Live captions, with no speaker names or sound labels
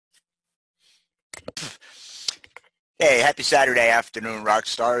Hey, happy Saturday afternoon, rock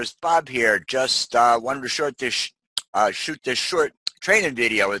stars. Bob here. Just wanted to shoot this short training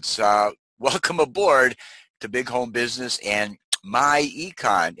video. It's welcome aboard to Big Home Business and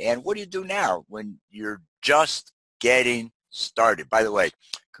MyEcon. And what do you do now when you're just getting started? By the way,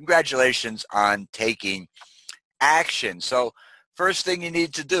 congratulations on taking action. So first thing you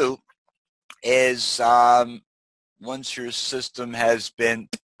need to do is once your system has been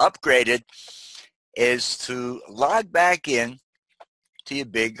upgraded, is to log back in to your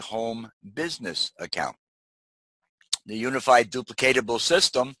Big Home Business account. The unified duplicatable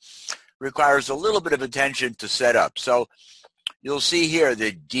system requires a little bit of attention to set up. So you'll see here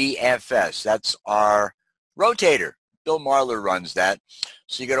the DFS. That's our rotator. Bill Marler runs that.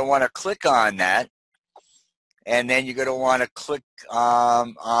 So you're going to want to click on that. And then you're going to want to click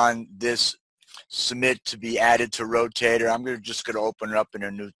on this submit to be added to rotator. I'm just going to open it up in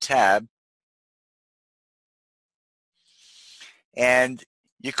a new tab. And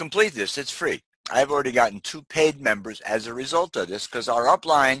you complete this. It's free. I've already gotten 2 paid members as a result of this because our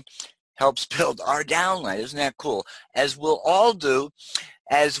upline helps build our downline. Isn't that cool? As we'll all do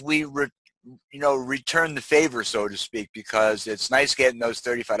as we return the favor, so to speak, because it's nice getting those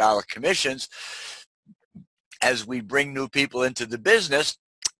 $35 commissions as we bring new people into the business.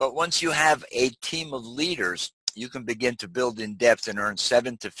 But once you have a team of leaders, you can begin to build in depth and earn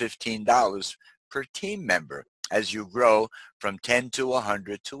 $7 to $15 per team member as you grow from 10 to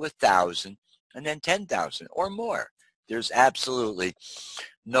 100 to 1,000 and then 10,000 or more. There's absolutely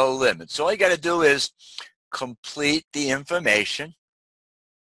no limit. So all you got to do is complete the information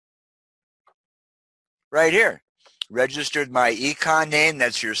right here. Registered MyEcon name,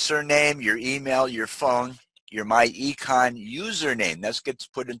 that's your surname, your email, your phone, your MyEcon username. That gets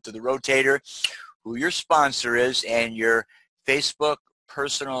put into the rotator, who your sponsor is, and your Facebook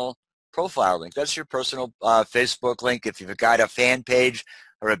personal profile link. That's your personal Facebook link. If you've got a fan page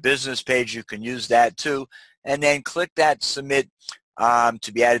or a business page, you can use that too. And then click that submit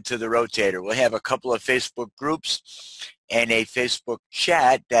to be added to the rotator. We'll have a couple of Facebook groups and a Facebook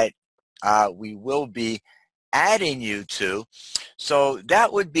chat that we will be adding you to. So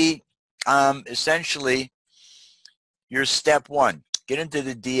that would be essentially your step one. Get into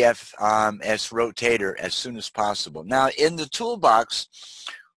the DFS rotator as soon as possible. Now in the toolbox,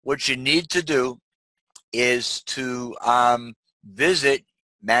 what you need to do is to visit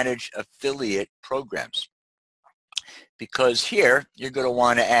Manage Affiliate Programs, because here you're going to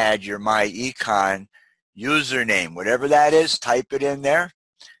want to add your MyEcon username, whatever that is. Type it in there,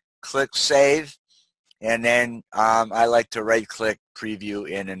 click Save, and then I like to right-click Preview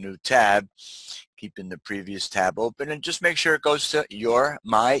in a new tab, keeping the previous tab open, and just make sure it goes to your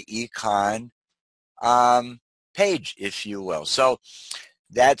MyEcon page, if you will. So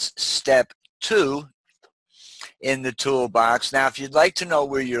that's step 2 in the toolbox. Now, if you'd like to know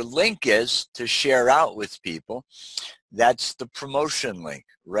where your link is to share out with people, that's the promotion link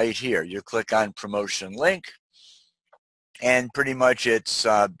right here. You click on promotion link, and pretty much it's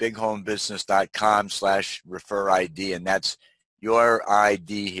bighomebusiness.com/refer ID, and that's your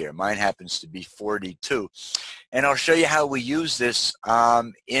ID here. Mine happens to be 42. And I'll show you how we use this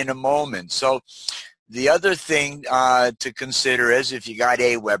in a moment. So the other thing to consider is if you got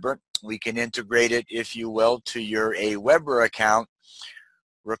Aweber, we can integrate it, if you will, to your Aweber account,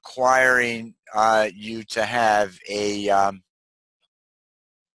 requiring you to have a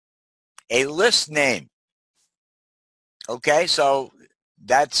list name. Okay, so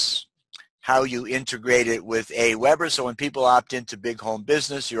that's how you integrate it with Aweber. So when people opt into Big Home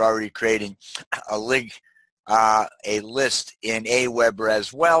Business, you're already creating a link, a list in Aweber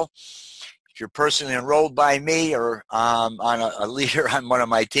as well. If you're personally enrolled by me or on a leader on one of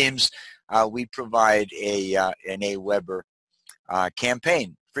my teams, we provide an Aweber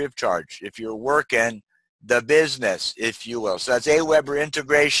campaign free of charge if you're working the business, if you will. So that's Aweber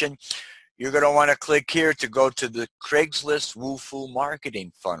integration. You're going to want to click here to go to the Craigslist Woofu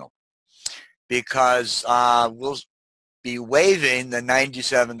marketing funnel, because we'll be waiving the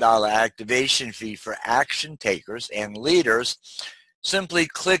 $97 activation fee for action takers and leaders. Simply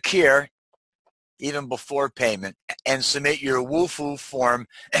click here even before payment and submit your Woofu form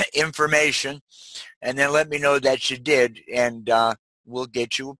information, and then let me know that you did, and we'll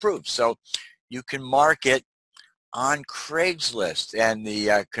get you approved. So you can market on Craigslist, and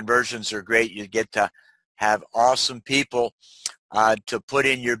the conversions are great. You get to have awesome people to put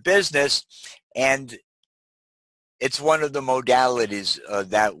in your business, and it's one of the modalities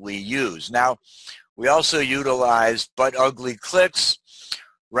that we use. Now, we also utilize But Ugly Clicks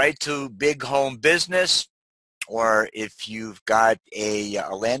right to Big Home Business, or if you've got a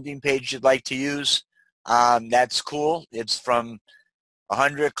landing page you'd like to use, That's cool. It's from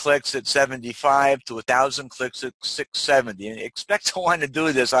 100 clicks at 75 to 1,000 clicks at 670. And expect to want to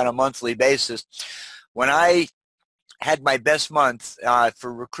do this on a monthly basis. When I had my best month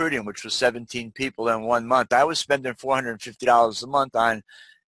for recruiting, which was 17 people in 1 month, I was spending $450 a month on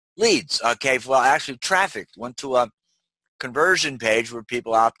leads. Okay, well, actually traffic. Went to a conversion page where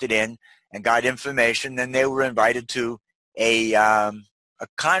people opted in and got information. Then they were invited to a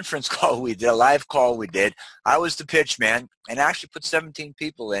conference call we did, a live call we did. I was the pitch man and actually put 17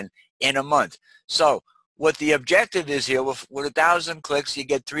 people in a month. So what the objective is here, with 1,000 clicks, you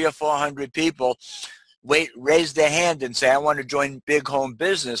get 300 or 400 people raise their hand and say, I want to join Big Home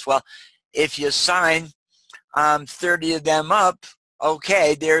Business. Well, if you sign 30 of them up,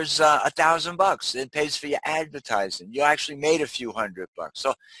 okay, there's $1,000. It pays for your advertising. You actually made a few $100.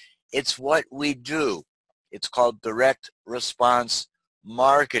 So it's what we do. It's called direct response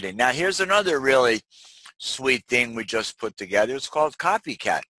marketing. Now, here's another really sweet thing we just put together. It's called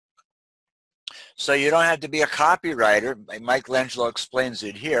Copycat. So you don't have to be a copywriter. Michelangelo explains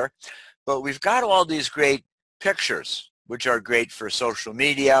it here. But we've got all these great pictures, which are great for social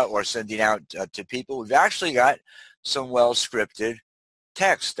media or sending out to people. We've actually got some well-scripted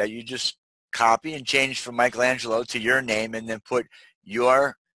text that you just copy and change from Michelangelo to your name and then put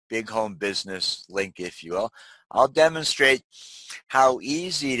your Big Home Business link, if you will. I'll demonstrate how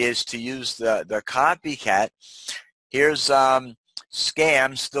easy it is to use the Copycat. Here's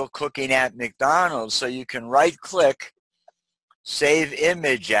Scam still cooking at McDonald's. So you can right-click, save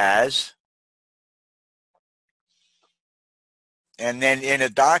image as, and then in a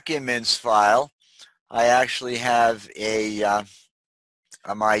documents file, I actually have a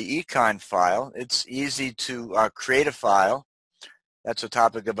MyEcon file. It's easy to create a file. That's a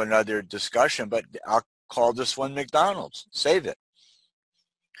topic of another discussion, but I'll call this one McDonald's. Save it.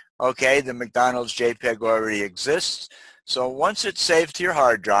 Okay, the McDonald's JPEG already exists. So once it's saved to your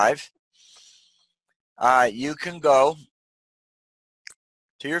hard drive, you can go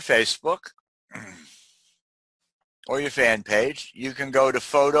to your Facebook or your fan page. You can go to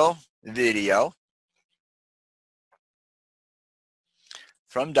photo, video,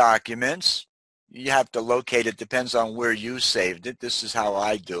 from documents. You have to locate it, depends on where you saved it. This is how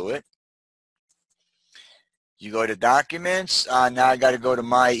I do it. You go to documents. Now I got to go to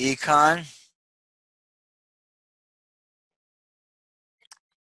MyEcon.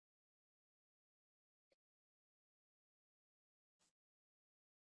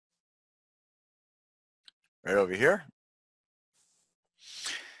 Right over here.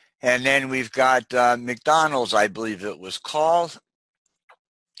 And then we've got McDonald's, I believe it was called.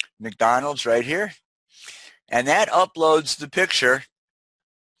 McDonald's right here. And that uploads the picture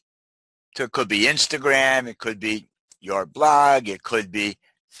to, it could be Instagram, it could be your blog, it could be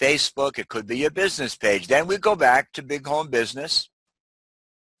Facebook, it could be your business page. Then we go back to Big Home Business.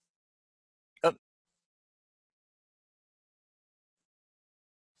 Oh.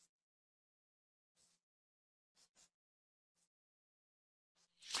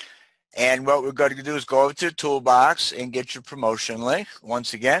 And what we're going to do is go over to the toolbox and get your promotion link.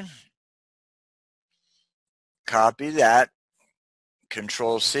 Once again, copy that.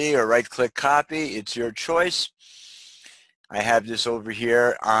 Control C or right click copy. It's your choice. I have this over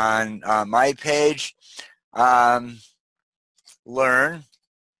here on my page. Learn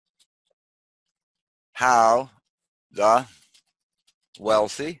how the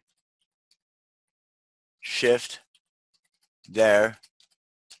wealthy shift their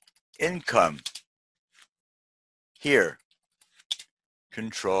income. Here,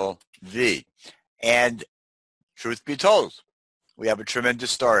 Control V. And truth be told, we have a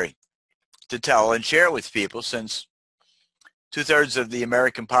tremendous story to tell and share with people, since 2/3 of the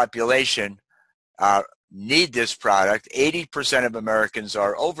American population need this product. 80% of Americans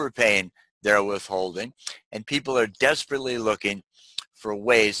are overpaying their withholding, and people are desperately looking for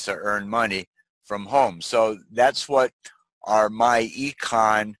ways to earn money from home. So that's what our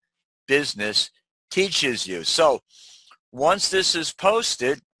MyEcon business teaches you. So once this is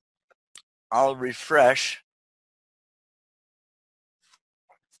posted, I'll refresh.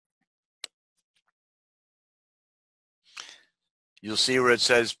 You'll see where it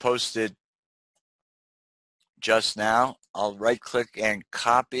says posted just now. I'll right click and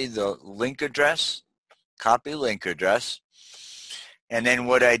copy the link address, copy link address. And then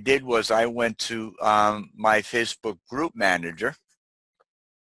what I did was I went to my Facebook group manager,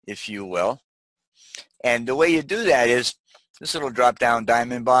 if you will. And the way you do that is this little drop down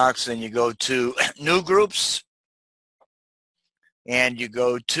diamond box, and you go to new groups, and you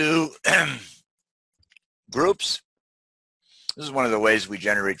go to groups. This is one of the ways we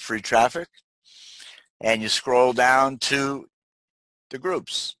generate free traffic. and you scroll down to the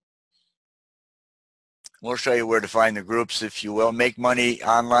groups. We'll show you where to find the groups, if you will. Make Money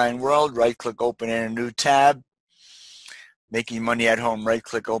Online World, right-click open in a new tab. Making Money at Home,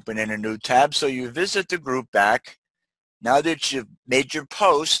 right-click open in a new tab. So you visit the group back. Now that you've made your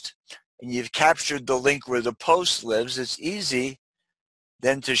post and you've captured the link where the post lives, it's easy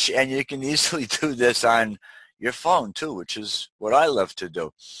then to and you can easily do this on your phone too, which is what I love to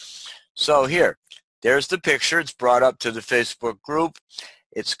do. So here, there's the picture. It's brought up to the Facebook group.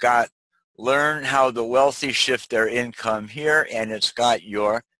 It's got Learn How the Wealthy Shift Their Income here, and it's got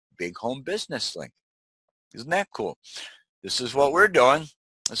your big home business link. Isn't that cool? This is what we're doing.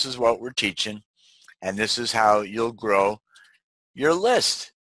 This is what we're teaching. And this is how you'll grow your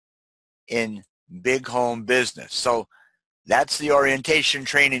list in big home business. So that's the orientation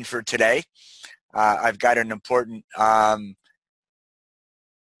training for today. I've got an important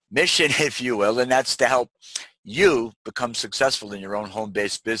mission, if you will, and that's to help you become successful in your own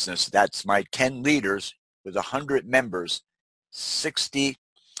home-based business. That's my 10 leaders with 100 members, 60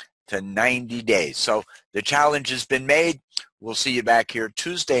 to 90 days. So the challenge has been made. We'll see you back here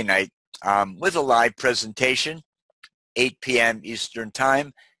Tuesday night with a live presentation, 8 p.m. Eastern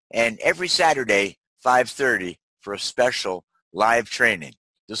Time, and every Saturday, 5:30 for a special live training.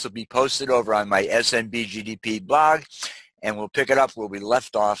 This will be posted over on my SMB GDP blog, and we'll pick it up where we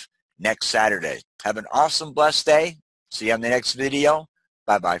left off next Saturday. Have an awesome, blessed day. See you on the next video.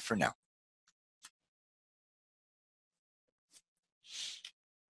 Bye-bye for now.